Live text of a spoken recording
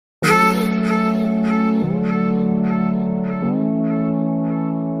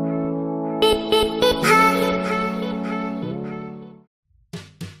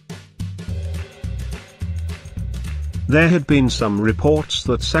There had been some reports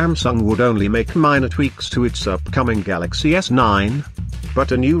that Samsung would only make minor tweaks to its upcoming Galaxy S9.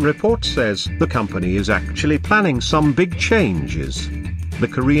 But a new report says the company is actually planning some big changes. The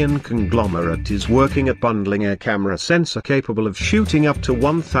Korean conglomerate is working at bundling a camera sensor capable of shooting up to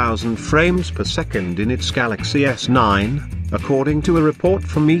 1000 frames per second in its Galaxy S9, according to a report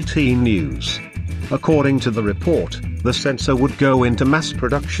from ET News. According to the report, the sensor would go into mass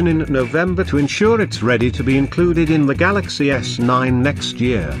production in November to ensure it's ready to be included in the Galaxy S9 next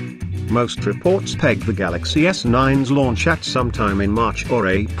year. Most reports peg the Galaxy S9's launch at sometime in March or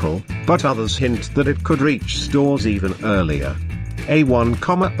April, but others hint that it could reach stores even earlier. A 1,000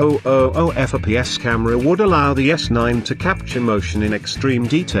 fps camera would allow the S9 to capture motion in extreme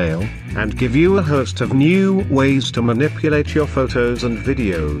detail, and give you a host of new ways to manipulate your photos and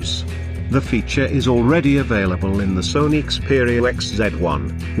videos. The feature is already available in the Sony Xperia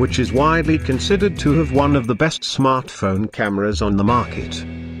XZ1, which is widely considered to have one of the best smartphone cameras on the market.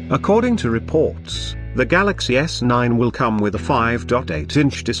 According to reports, the Galaxy S9 will come with a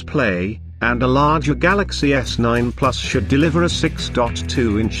 5.8-inch display, and a larger Galaxy S9 Plus should deliver a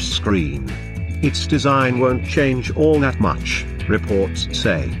 6.2-inch screen. Its design won't change all that much, reports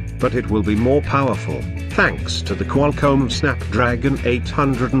say, but it will be more powerful, thanks to the Qualcomm Snapdragon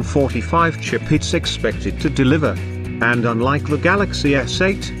 845 chip it's expected to deliver. And unlike the Galaxy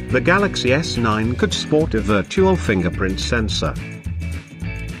S8, the Galaxy S9 could sport a virtual fingerprint sensor.